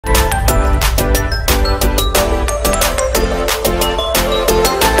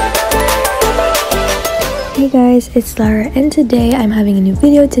guys, it's Lara and today I'm having a new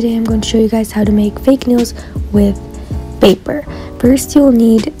video. Today I'm going to show you guys how to make fake nails with paper. First you'll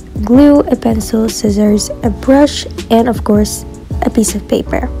need glue, a pencil, scissors, a brush, and of course a piece of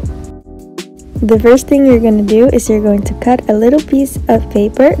paper. The first thing you're going to do is you're going to cut a little piece of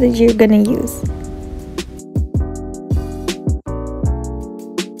paper that you're going to use.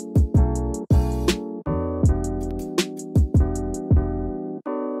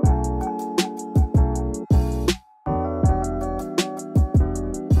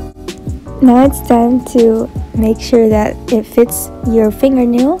 Now it's time to make sure that it fits your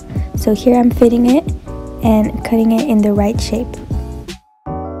fingernail. So here I'm fitting it and cutting it in the right shape.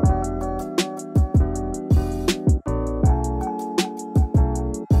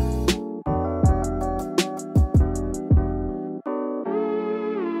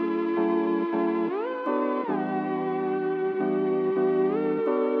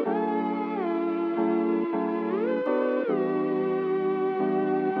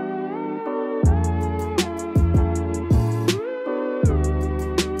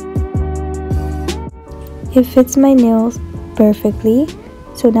 It fits my nails perfectly.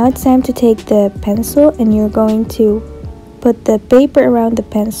 So now it's time to take the pencil and you're going to put the paper around the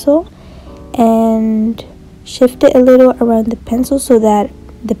pencil and shift it a little around the pencil so that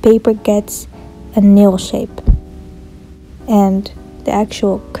the paper gets a nail shape and the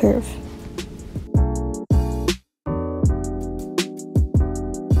actual curve.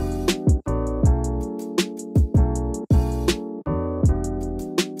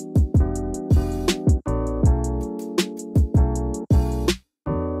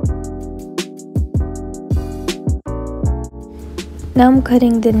 Now I'm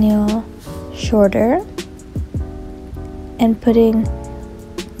cutting the nail shorter and putting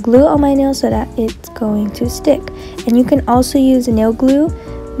glue on my nail so that it's going to stick. And you can also use nail glue,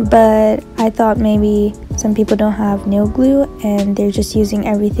 but I thought maybe some people don't have nail glue and they're just using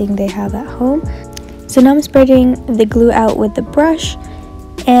everything they have at home. So now I'm spreading the glue out with the brush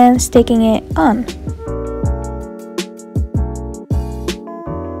and sticking it on.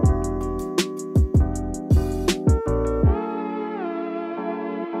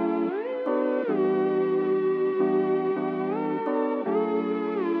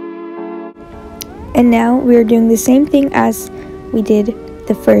 And now we're doing the same thing as we did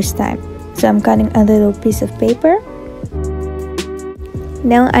the first time. So I'm cutting a little piece of paper.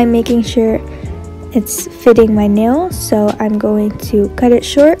 Now I'm making sure it's fitting my nail, so I'm going to cut it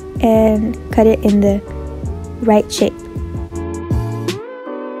short and cut it in the right shape.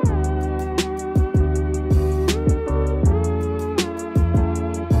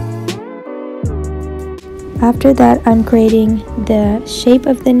 After that, I'm creating the shape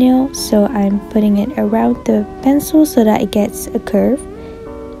of the nail, so I'm putting it around the pencil so that it gets a curve.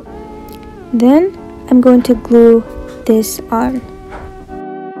 Then I'm going to glue this on.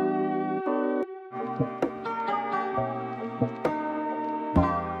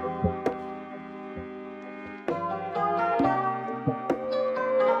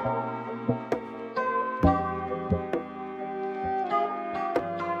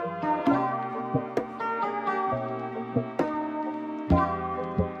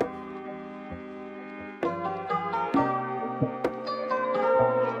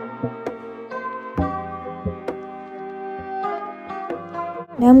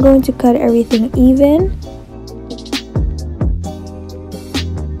 Now I'm going to cut everything even.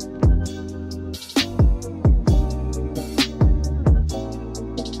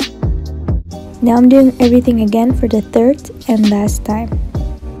 Now I'm doing everything again for the third and last time.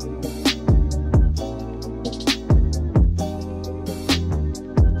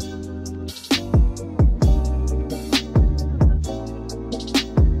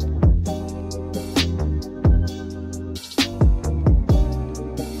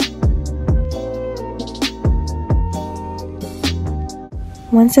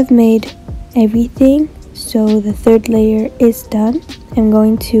 Once I've made everything, so the third layer is done, I'm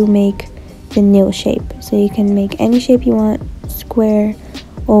going to make the nail shape. So you can make any shape you want, square,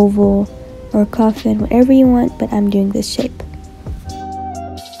 oval, or coffin, whatever you want, but I'm doing this shape.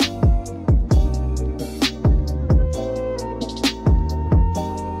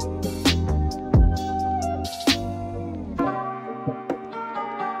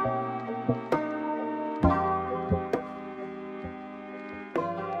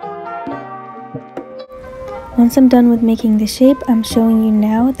 Once I'm done with making the shape, I'm showing you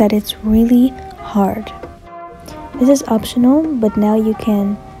now that it's really hard. This is optional, but now you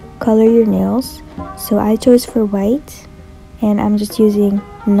can color your nails. So I chose for white and I'm just using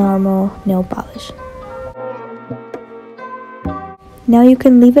normal nail polish. Now you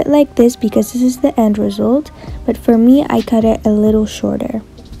can leave it like this because this is the end result, but for me I cut it a little shorter.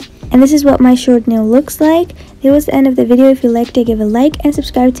 And this is what my short nail looks like. That was the end of the video. If you liked it, give a like and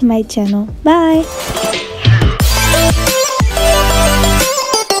subscribe to my channel. Bye!